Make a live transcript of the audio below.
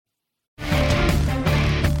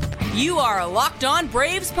You are Locked On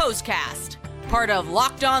Braves POSTCAST, part of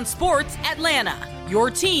Locked On Sports Atlanta, your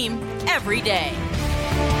team every day.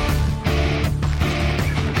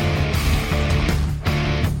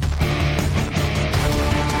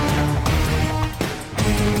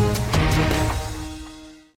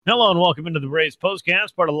 Hello and welcome into the Braves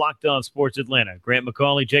POSTCAST, part of Locked On Sports Atlanta. Grant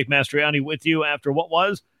McCauley, Jake Mastriani with you after what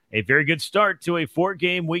was a very good start to a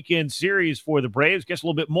 4-game weekend series for the Braves. Guess a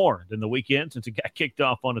little bit more than the weekend since it got kicked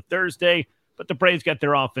off on a Thursday, but the Braves got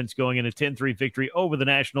their offense going in a 10-3 victory over the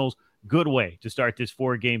Nationals. Good way to start this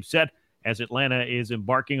 4-game set as Atlanta is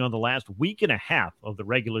embarking on the last week and a half of the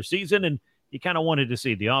regular season, and you kind of wanted to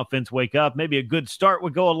see the offense wake up. Maybe a good start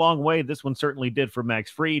would go a long way. This one certainly did for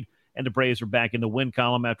Max Fried, and the Braves are back in the win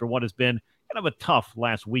column after what has been kind of a tough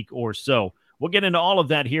last week or so. We'll get into all of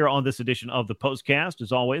that here on this edition of the POSTCAST.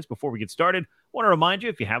 As always, before we get started, I want to remind you,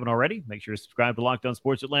 if you haven't already, make sure to subscribe to Locked On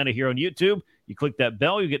Sports Atlanta here on YouTube. You click that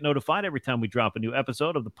bell, you get notified every time we drop a new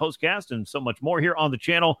episode of the POSTCAST and so much more here on the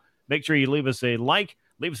channel. Make sure you leave us a like,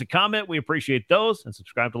 leave us a comment. We appreciate those. And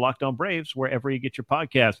subscribe to Locked On Braves wherever you get your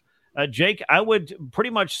podcast. Jake, I would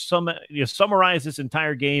pretty much summarize this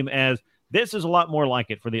entire game as this is a lot more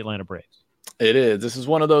like it for the Atlanta Braves. It is. This is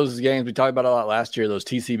one of those games we talked about a lot last year, those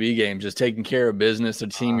TCB games, just taking care of business, the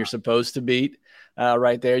team you're supposed to beat.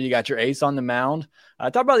 Right there, you got your ace on the mound.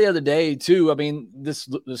 I talked about the other day, too. I mean, the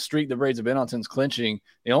streak the Braves have been on since clinching,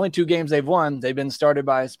 the only 2 games they've won, they've been started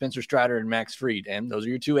by Spencer Strider and Max Fried. And those are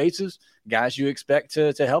your 2 aces, guys you expect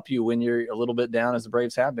to help you when you're a little bit down, as the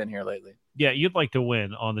Braves have been here lately. Yeah, you'd like to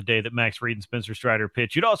win on the day that Max Fried and Spencer Strider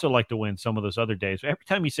pitch. You'd also like to win some of those other days. Every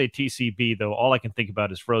time you say TCB, though, all I can think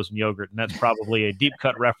about is frozen yogurt, and that's probably a deep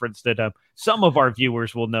cut reference that some of our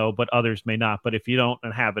viewers will know, but others may not. But if you don't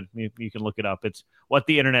and haven't, you can look it up. It's what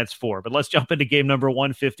the internet's for. But let's jump into game number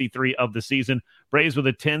 153 of the season. Braves with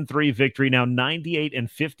a 10-3 victory, now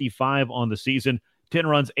 98-55 on the season. 10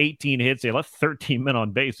 runs, 18 hits. They left 13 men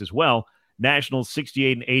on base as well. Nationals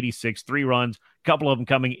 68-86, 3 runs, a couple of them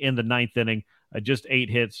coming in the 9th inning, just 8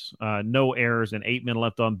 hits, no errors, and 8 men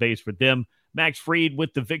left on base for them. Max Fried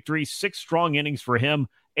with the victory, 6 strong innings for him,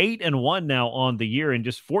 8-1 now on the year in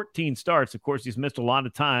just 14 starts. Of course, he's missed a lot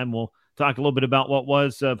of time. We'll talk a little bit about what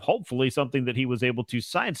was hopefully something that he was able to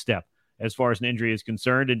sidestep as far as an injury is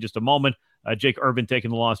concerned in just a moment. Jake Urban taking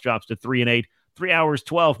the loss, drops to 3-8. 3 hours,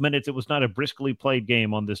 12 minutes. It was not a briskly played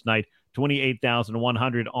game on this night.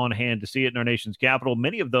 28,100 on hand to see it in our nation's capital.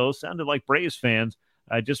 Many of those sounded like Braves fans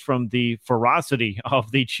just from the ferocity of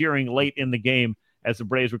the cheering late in the game as the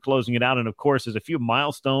Braves were closing it out. And, of course, there's a few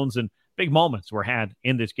milestones and big moments were had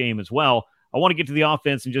in this game as well. I want to get to the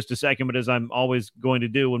offense in just a second, but as I'm always going to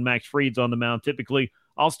do when Max Fried's on the mound, typically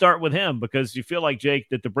I'll start with him because you feel like, Jake,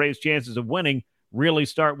 that the Braves' chances of winning really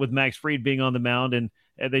start with Max Fried being on the mound, and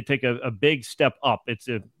they take a big step up. It's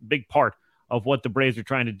a big part of what the Braves are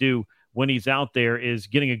trying to do when he's out there is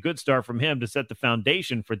getting a good start from him to set the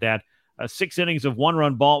foundation for that. 6 innings of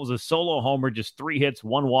 1-run ball. It was a solo homer, just 3 hits,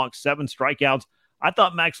 1 walk, 7 strikeouts. I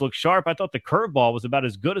thought Max looked sharp. I thought the curveball was about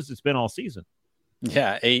as good as it's been all season.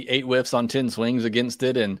 Yeah, eight whiffs on 10 swings against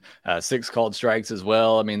it, and 6 called strikes as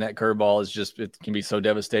well. I mean, that curveball is just, it can be so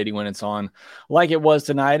devastating when it's on like it was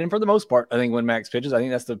tonight. And for the most part, I think when Max pitches, I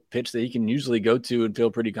think that's the pitch that he can usually go to and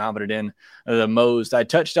feel pretty confident in the most. I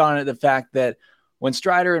touched on it, the fact that when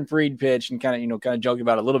Strider and Fried pitch, and kind of joking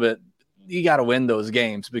about it a little bit, you got to win those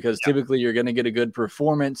games because typically you're going to get a good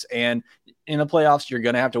performance, and in the playoffs, you're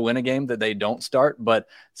going to have to win a game that they don't start. But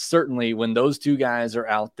certainly when those 2 guys are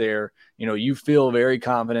out there, you feel very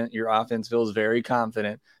confident. Your offense feels very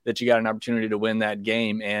confident that you got an opportunity to win that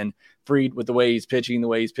game. And Fried, with the way he's pitching, the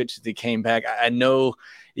way he's pitched, he came back. I know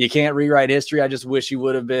you can't rewrite history. I just wish he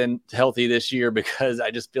would have been healthy this year because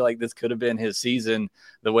I just feel like this could have been his season,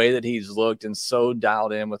 the way that he's looked and so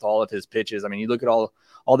dialed in with all of his pitches. I mean, you look at all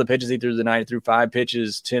the pitches he threw tonight, he threw 5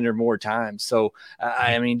 pitches 10 or more times. So,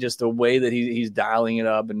 I mean, just the way that he's dialing it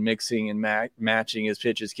up and mixing and matching his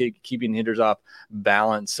pitches, keeping hitters off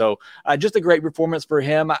balance. So just a great performance for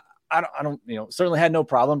him. I don't, certainly had no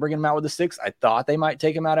problem bringing him out with the 6th. I thought they might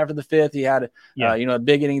take him out after the 5th. He had, a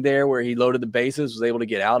big inning there where he loaded the bases, was able to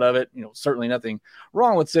get out of it. Certainly nothing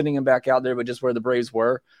wrong with sending him back out there, but just where the Braves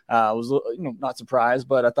were, I was, not surprised,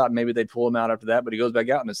 but I thought maybe they'd pull him out after that. But he goes back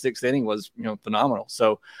out, and the 6th inning was, phenomenal.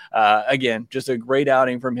 So again, just a great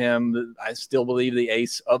outing from him. I still believe the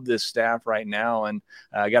ace of this staff right now, and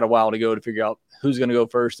I got a while to go to figure out who's going to go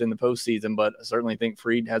first in the postseason. But I certainly think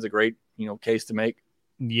Fried has a great, case to make.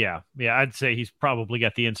 Yeah, I'd say he's probably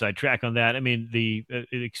got the inside track on that. I mean, the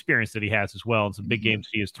experience that he has as well, and some big games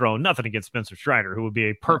he has thrown. Nothing against Spencer Strider, who would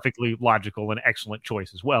be a perfectly logical and excellent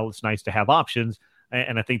choice as well. It's nice to have options.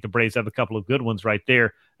 And I think the Braves have a couple of good ones right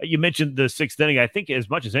there. You mentioned the sixth inning. I think as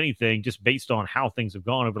much as anything, just based on how things have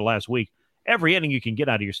gone over the last week, every inning you can get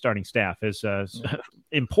out of your starting staff is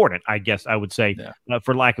important, I guess I would say,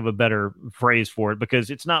 for lack of a better phrase for it, because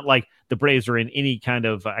it's not like the Braves are in any kind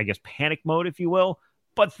of, I guess, panic mode, if you will,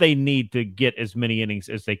 but they need to get as many innings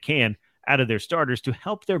as they can out of their starters to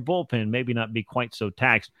help their bullpen maybe not be quite so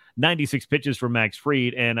taxed. 96 pitches for Max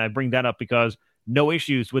Fried, and I bring that up because no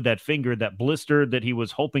issues with that finger, that blister that he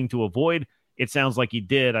was hoping to avoid. It sounds like he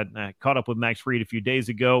did. I caught up with Max Fried a few days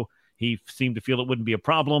ago. He seemed to feel it wouldn't be a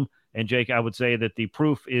problem. And, Jake, I would say that the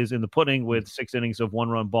proof is in the pudding with 6 innings of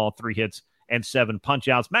 1-run ball, 3 hits, and 7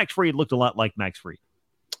 punch-outs. Max Fried looked a lot like Max Fried.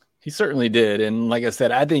 He certainly did. And like I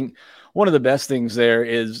said, I think one of the best things there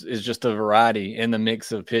is just a variety in the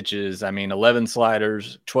mix of pitches. I mean, 11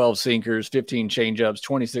 sliders, 12 sinkers, 15 changeups,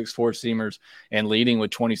 26 four-seamers, and leading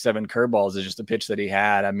with 27 curveballs is just a pitch that he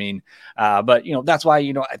had. I mean, but, that's why,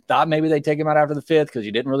 I thought maybe they'd take him out after the 5th because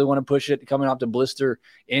you didn't really want to push it coming off the blister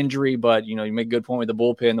injury. But, you make a good point with the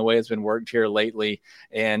bullpen, the way it's been worked here lately.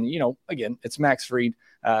 And, again, it's Max Fried.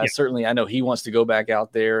 Certainly, I know he wants to go back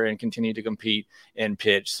out there and continue to compete and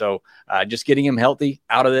pitch. So just getting him healthy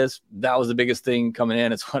out of this, that was the biggest thing coming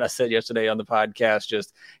in. It's what I said yesterday on the podcast.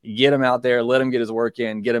 Just get him out there, let him get his work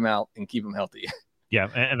in, get him out, and keep him healthy. Yeah,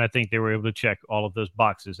 and I think they were able to check all of those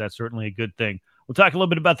boxes. That's certainly a good thing. We'll talk a little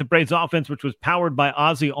bit about the Braves offense, which was powered by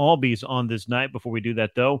Ozzie Albies on this night. Before we do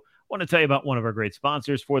that, though, I want to tell you about one of our great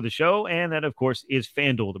sponsors for the show, and that, of course, is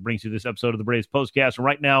FanDuel that brings you this episode of the Braves Postcast. And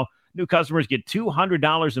right now, new customers get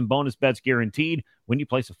 $200 in bonus bets guaranteed when you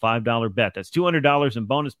place a $5 bet. That's $200 in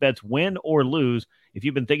bonus bets, win or lose. If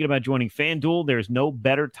you've been thinking about joining FanDuel, there's no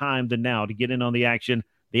better time than now to get in on the action.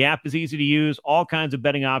 The app is easy to use, all kinds of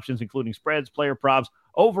betting options, including spreads, player props,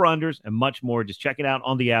 over-unders, and much more. Just check it out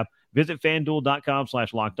on the app. Visit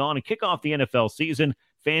FanDuel.com/lockedon and kick off the NFL season.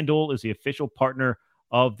 FanDuel is the official partner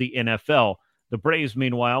of the NFL. The Braves,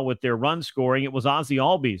 meanwhile, with their run scoring, it was Ozzie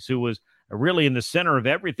Albies who was really in the center of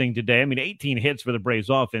everything today. I mean, 18 hits for the Braves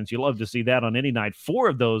offense. You love to see that on any night. 4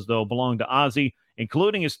 of those, though, belong to Ozzie,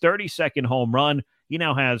 including his 32nd home run. He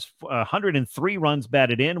now has 103 runs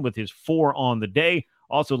batted in with his 4 on the day.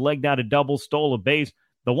 Also legged out a double, stole a base.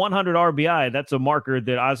 The 100 RBI, that's a marker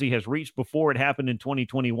that Ozzie has reached before. It happened in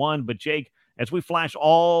 2021. But, Jake, as we flash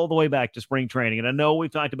all the way back to spring training, and I know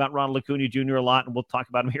we've talked about Ronald Acuna Jr. a lot, and we'll talk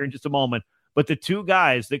about him here in just a moment, but the 2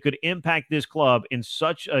 guys that could impact this club in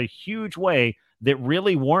such a huge way that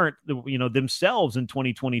really weren't, themselves in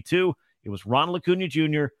 2022, it was Ronald Acuna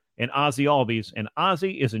Jr. and Ozzie Albies, and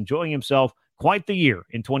Ozzie is enjoying himself quite the year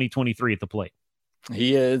in 2023 at the plate.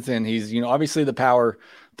 He is, and he's, obviously the power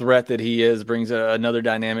threat that he is brings another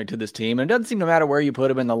dynamic to this team. And it doesn't seem to matter where you put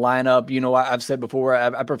him in the lineup. I've said before,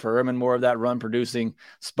 I prefer him in more of that run-producing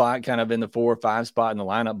spot, kind of in the 4 or 5 spot in the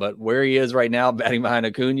lineup. But where he is right now, batting behind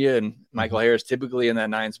Acuna and Michael Harris, typically in that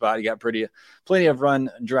 9 spot, he got plenty of run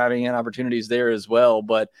driving in opportunities there as well.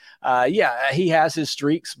 But, he has his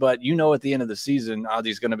streaks. But, at the end of the season,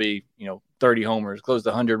 Ozzie's going to be, 30 homers, close to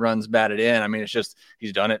 100 runs batted in. I mean, it's just,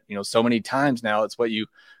 he's done it, so many times now. It's what you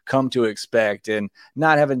come to expect. And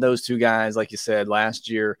not having those 2 guys, like you said, last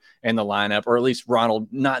year in the lineup, or at least Ronald,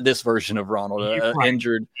 not this version of Ronald, right.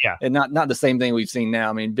 Injured, and not the same thing we've seen now.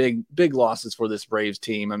 I mean, big losses for this Braves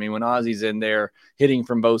team. I mean, when Ozzie's in there hitting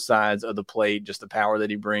from both sides of the plate, just the power that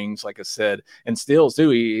he brings, like I said, and steals too.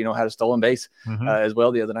 He, had a stolen base as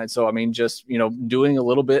well the other night. So, I mean, just, doing a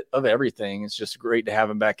little bit of everything. It's just great to have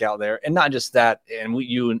him back out there. And not just that. And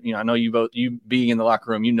I know you being in the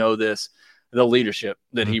locker room, this, the leadership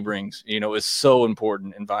that he brings, is so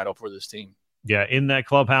important and vital for this team. Yeah, in that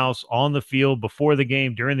clubhouse, on the field, before the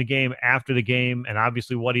game, during the game, after the game, and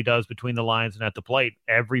obviously what he does between the lines and at the plate,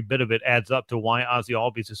 every bit of it adds up to why Ozzie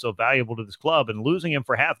Albies is so valuable to this club. And losing him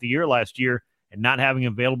for half the year last year and not having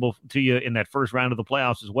him available to you in that first round of the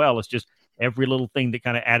playoffs as well, it's just every little thing that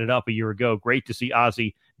kind of added up a year ago. Great to see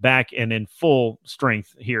Ozzie back and in full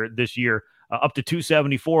strength here this year. Up to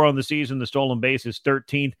 274 on the season. The stolen base is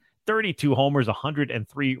 13th. 32 homers,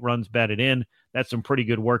 103 runs batted in. That's some pretty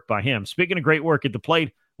good work by him. Speaking of great work at the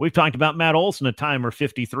plate, we've talked about Matt Olson, a timer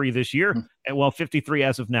 53 this year. And 53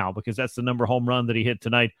 as of now, because that's the number home run that he hit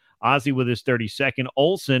tonight. Ozzie with his 32nd,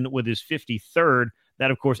 Olson with his 53rd.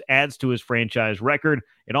 That, of course, adds to his franchise record.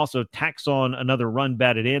 It also tacks on another run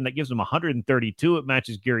batted in. That gives him 132. It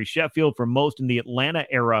matches Gary Sheffield for most in the Atlanta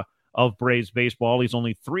era of Braves baseball. He's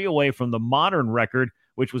only 3 away from the modern record,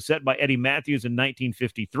 which was set by Eddie Matthews in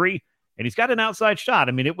 1953. And he's got an outside shot.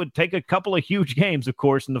 I mean, it would take a couple of huge games, of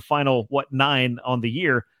course, in the final, 9 on the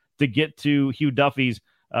year to get to Hugh Duffy's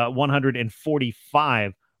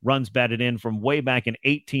 145 runs batted in from way back in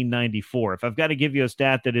 1894. If I've got to give you a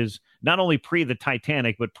stat that is not only pre the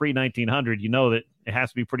Titanic, but pre 1900, you know that it has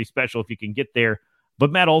to be pretty special if you can get there.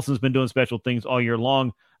 But Matt Olson's been doing special things all year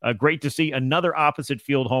long. Great to see another opposite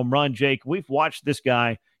field home run, Jake. We've watched this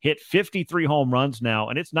guy hit 53 home runs now,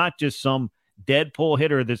 and it's not just some dead pull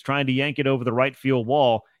hitter that's trying to yank it over the right field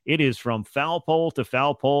wall. It is from foul pole to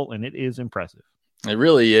foul pole, and it is impressive. It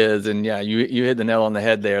really is. And yeah, you hit the nail on the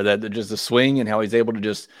head there, that just the swing and how he's able to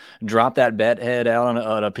just drop that bat head out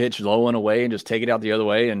on a pitch low and away and just take it out the other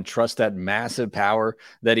way and trust that massive power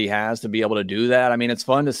that he has to be able to do that. I mean, it's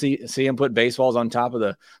fun to see him put baseballs on top of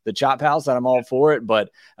the chop house, and I'm all for it.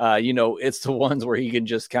 But, it's the ones where he can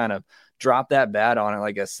just kind of drop that bat on it,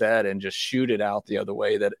 like I said, and just shoot it out the other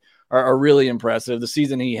way that are really impressive. The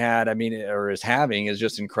season he had, or is having, is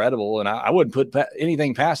just incredible. And I wouldn't put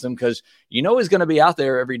anything past him because, he's going to be out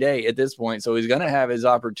there every day at this point. So he's going to have his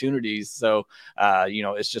opportunities. So,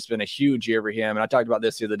 it's just been a huge year for him. And I talked about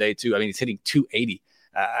this the other day too. I mean, he's hitting 280.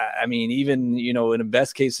 Even, in a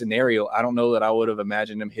best case scenario, I don't know that I would have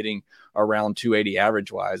imagined him hitting around 280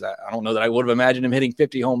 average wise. I don't know that I would have imagined him hitting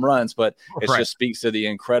 50 home runs, but it just speaks to the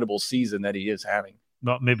incredible season that he is having.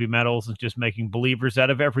 Well, maybe Matt Olson's just making believers out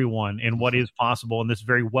of everyone in what is possible in this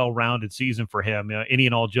very well-rounded season for him. Any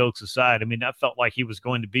and all jokes aside, I felt like he was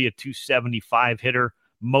going to be a 275 hitter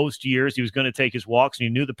most years. He was going to take his walks, and you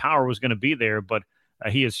knew the power was going to be there, but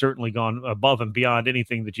he has certainly gone above and beyond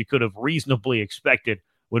anything that you could have reasonably expected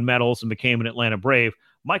when Matt Olson became an Atlanta Brave.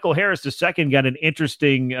 Michael Harris II got an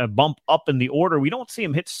interesting bump up in the order. We don't see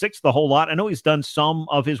him hit sixth a whole lot. I know he's done some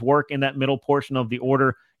of his work in that middle portion of the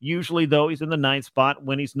order. Usually, though, he's in the ninth spot.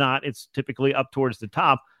 When he's not, it's typically up towards the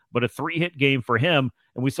top. But a 3-hit game for him.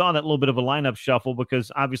 And we saw that little bit of a lineup shuffle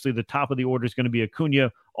because obviously the top of the order is going to be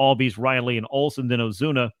Acuna, Albies, Riley, and Olson, then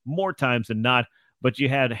Ozuna more times than not. But you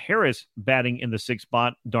had Harris batting in the 6th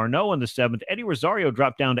spot, d'Arnaud in the 7th. Eddie Rosario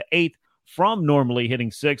dropped down to 8th from normally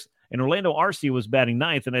hitting 6th. And Orlando Arcia was batting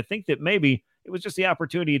 9th. And I think that maybe it was just the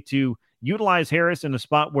opportunity to utilize Harris in a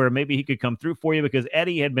spot where maybe he could come through for you because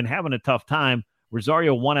Eddie had been having a tough time.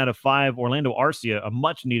 Rosario 1 out of 5. Orlando Arcia, a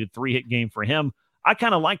much-needed 3-hit game for him. I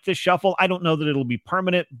kind of like this shuffle. I don't know that it'll be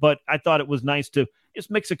permanent, but I thought it was nice to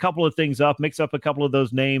just mix a couple of things up, mix up a couple of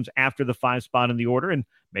those names after the 5 spot in the order, and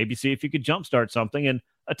maybe see if you could jumpstart something. And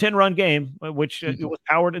a 10-run game, which was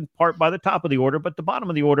powered in part by the top of the order, but the bottom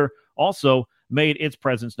of the order also made its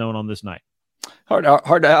presence known on this night. Hard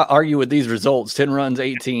to argue with these results. 10 runs,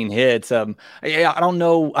 18 hits. I don't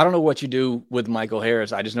know what you do with Michael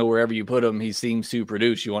Harris. I just know wherever you put him, he seems to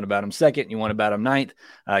produce. You want to bat him 2nd, you want to bat him 9th,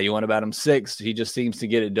 you want to bat him 6th. He just seems to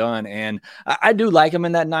get it done. And I do like him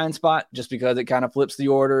in that 9 spot just because it kind of flips the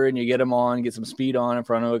order and you get him on, get some speed on in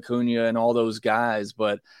front of Acuna and all those guys.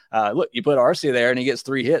 But look, you put Arcia there and he gets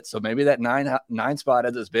 3 hits. So maybe that 9 spot,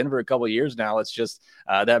 as it's been for a couple of years now, it's just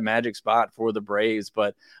that magic spot for the Braves.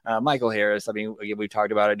 But Michael Harris, again, we've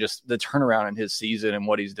talked about it, just the turnaround in his season and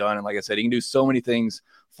what he's done. And like I said, he can do so many things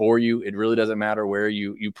for you. It really doesn't matter where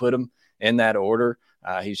you put him in that order.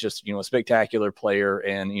 He's just, a spectacular player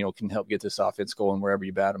and, can help get this offense going wherever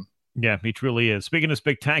you bat him. Yeah, he truly is. Speaking of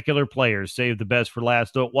spectacular players, saved the best for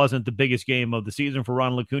last, though it wasn't the biggest game of the season for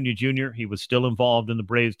Ronald Acuna Jr. He was still involved in the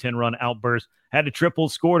Braves' 10-run outburst, had a triple,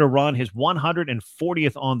 scored a run, his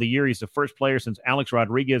 140th on the year. He's the first player since Alex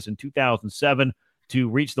Rodriguez in 2007 to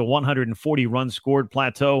reach the 140-run scored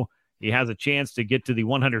plateau. He has a chance to get to the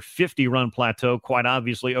 150-run plateau, quite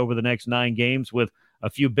obviously, over the next 9 games with a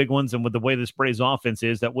few big ones. And with the way this Braves offense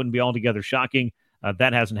is, that wouldn't be altogether shocking.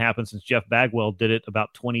 That hasn't happened since Jeff Bagwell did it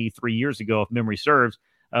about 23 years ago, if memory serves.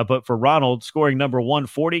 But for Ronald, scoring number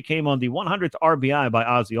 140 came on the 100th RBI by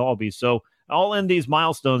Ozzie Albies. So all in these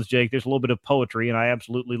milestones, Jake, there's a little bit of poetry, and I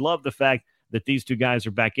absolutely love the fact that these two guys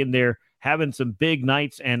are back in there, having some big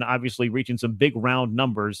nights and obviously reaching some big round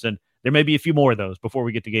numbers. And there may be a few more of those before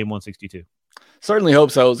we get to game 162. Certainly hope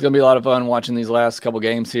so. It's going to be a lot of fun watching these last couple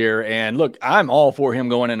games here. And look, I'm all for him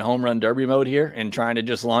going in home run derby mode here and trying to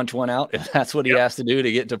just launch one out if that's what he has to do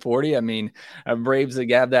to get to 40. Braves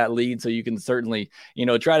have that lead, so you can certainly,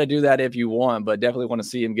 try to do that if you want, but definitely want to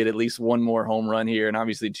see him get at least one more home run here and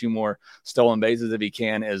obviously 2 more stolen bases if he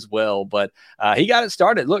can as well. But he got it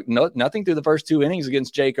started. Look, nothing through the first 2 innings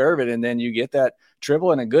against Jake Irvin, and then you get that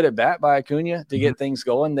triple and a good at bat by Acuna to get things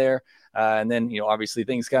going there. And then, obviously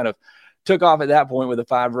things kind of took off at that point with a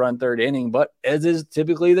 5-run 3rd inning, but as is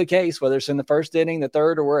typically the case, whether it's in the 1st inning, the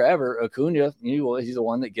 3rd, or wherever, Acuna, he's the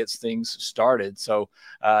one that gets things started. So,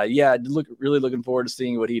 really looking forward to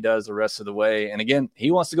seeing what he does the rest of the way. And again,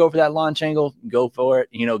 he wants to go for that launch angle, go for it,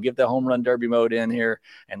 get the home run derby mode in here,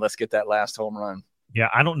 and let's get that last home run. Yeah,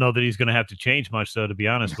 I don't know that he's going to have to change much, though, to be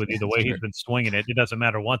honest with you. The way he's been swinging it, it doesn't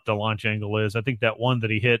matter what the launch angle is. I think that one that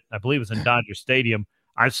he hit, I believe it was in Dodger Stadium.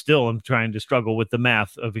 I still am trying to struggle with the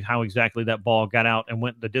math of how exactly that ball got out and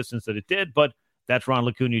went the distance that it did, but that's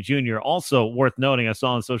Ronald Acuna Jr. Also worth noting, I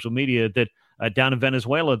saw on social media that down in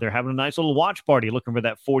Venezuela, they're having a nice little watch party looking for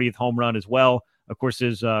that 40th home run as well. Of course,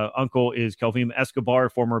 his uncle is Kelvin Escobar,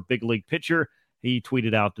 former big league pitcher. He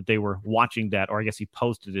tweeted out that they were watching that, or I guess he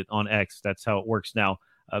posted it on X. That's how it works now.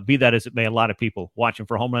 Be that as it may, a lot of people watching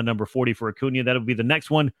for home run number 40 for Acuna. That'll be the next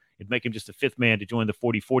one. It'd make him just the fifth man to join the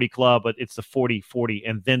 40-40 club, but it's the 40-40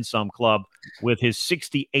 and then some club with his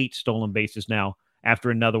 68 stolen bases now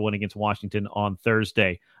after another one against Washington on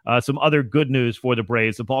Thursday. Some other good news for the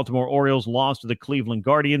Braves. The Baltimore Orioles lost to the Cleveland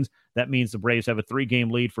Guardians. That means the Braves have a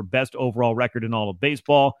 3-game lead for best overall record in all of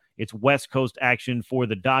baseball. It's West Coast action for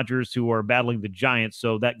the Dodgers, who are battling the Giants,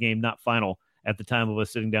 so that game not final at the time of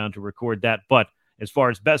us sitting down to record that. But as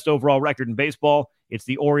far as best overall record in baseball, it's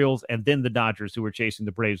the Orioles and then the Dodgers who are chasing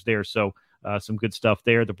the Braves there. So some good stuff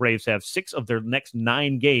there. The Braves have 6 of their next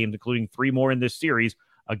 9 games, including 3 more in this series,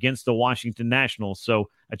 against the Washington Nationals. So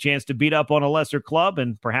a chance to beat up on a lesser club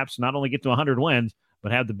and perhaps not only get to 100 wins,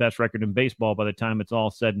 but have the best record in baseball by the time it's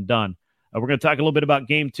all said and done. We're going to talk a little bit about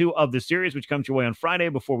Game 2 of the series, which comes your way on Friday.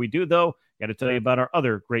 Before we do, though, got to tell you about our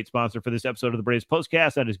other great sponsor for this episode of the Braves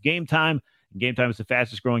Postcast. That is Game Time. Game Time is the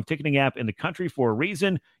fastest-growing ticketing app in the country for a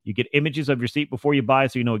reason. You get images of your seat before you buy,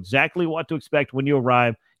 so you know exactly what to expect when you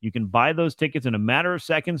arrive. You can buy those tickets in a matter of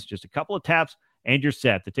seconds, just a couple of taps, and you're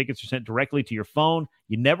set. The tickets are sent directly to your phone.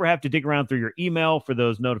 You never have to dig around through your email for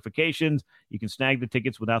those notifications. You can snag the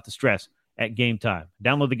tickets without the stress at Game Time.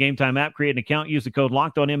 Download the Game Time app, create an account, use the code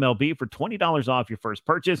LOCKEDONMLB for $20 off your first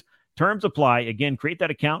purchase. Terms apply. Again, create that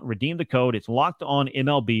account, redeem the code. It's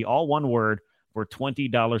LOCKEDONMLB, all one word, for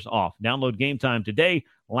 $20 off. Download Game Time today.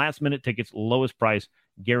 Last-minute tickets, lowest price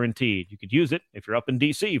guaranteed. You could use it if you're up in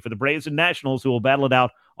D.C. for the Braves and Nationals, who will battle it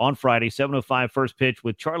out on Friday, 7:05 first pitch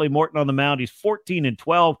with Charlie Morton on the mound. He's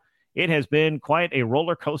 14-12. It has been quite a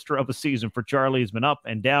roller coaster of a season for Charlie. He's been up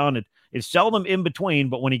and down. It's seldom in between,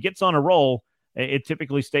 but when he gets on a roll, it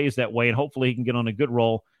typically stays that way, and hopefully he can get on a good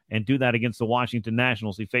roll and do that against the Washington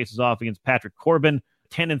Nationals. He faces off against Patrick Corbin.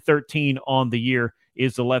 10-13 on the year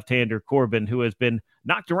is the left-hander Corbin, who has been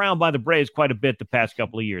knocked around by the Braves quite a bit the past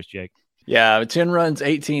couple of years, Jake. Yeah, 10 runs,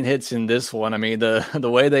 18 hits in this one. I mean, the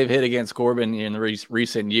way they've hit against Corbin in the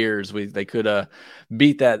recent years, they could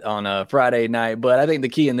beat that on a Friday night. But I think the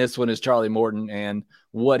key in this one is Charlie Morton and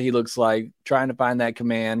what he looks like, trying to find that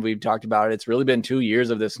command. We've talked about it. It's really been 2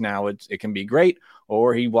 years of this now. It can be great,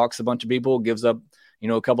 or he walks a bunch of people, gives up,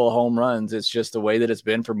 a couple of home runs. It's just the way that it's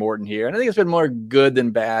been for Morton here. And I think it's been more good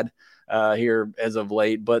than bad here as of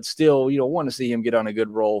late, but still, want to see him get on a good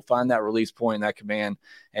roll, find that release point, that command.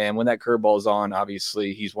 And when that curveball is on,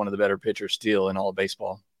 obviously he's one of the better pitchers still in all of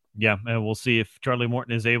baseball. Yeah, and we'll see if Charlie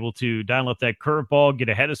Morton is able to dial up that curveball, get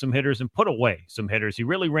ahead of some hitters, and put away some hitters. He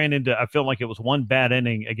really ran into, I feel like it was one bad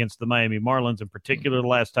inning against the Miami Marlins in particular the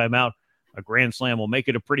last time out. A grand slam will make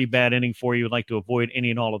it a pretty bad inning for you. Would like to avoid any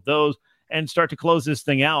and all of those and start to close this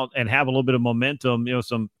thing out and have a little bit of momentum,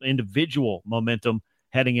 some individual momentum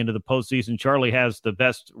heading into the postseason. Charlie has the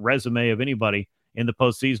best resume of anybody in the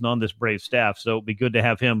postseason on this Braves staff, so it'd be good to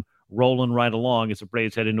have him rolling right along as the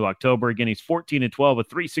Braves head into October. Again, he's 14-12, a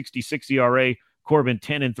 3.66 ERA. Corbin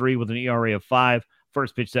 10-3 with an ERA of 5.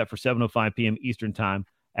 First pitch set for 7:05 p.m. Eastern time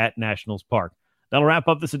at Nationals Park. That'll wrap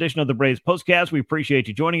up this edition of the Braves Postcast. We appreciate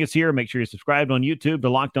you joining us here. Make sure you're subscribed on YouTube to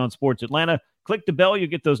Locked On Sports Atlanta. Click the bell. You'll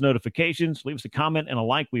get those notifications. Leave us a comment and a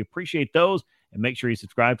like. We appreciate those. And make sure you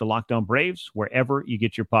subscribe to Locked On Braves wherever you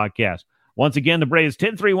get your podcast. Once again, the Braves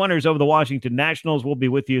 10-3 winners over the Washington Nationals. Will be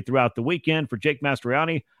with you throughout the weekend. For Jake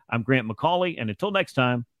Mastriani, I'm Grant McCauley. And until next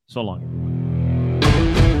time, so long.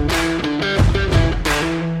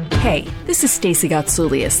 Hey, this is Stacey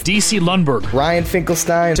Gotsoulias, DC Lundberg, Ryan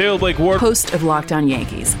Finkelstein, Taylor Blake Ward, host of Locked On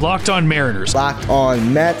Yankees, Locked On Mariners, Locked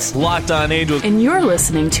On Mets, Locked On Angels, and you're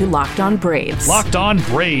listening to Locked On Braves. Locked On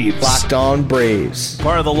Braves. Locked On Braves.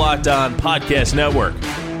 Part of the Locked On Podcast Network.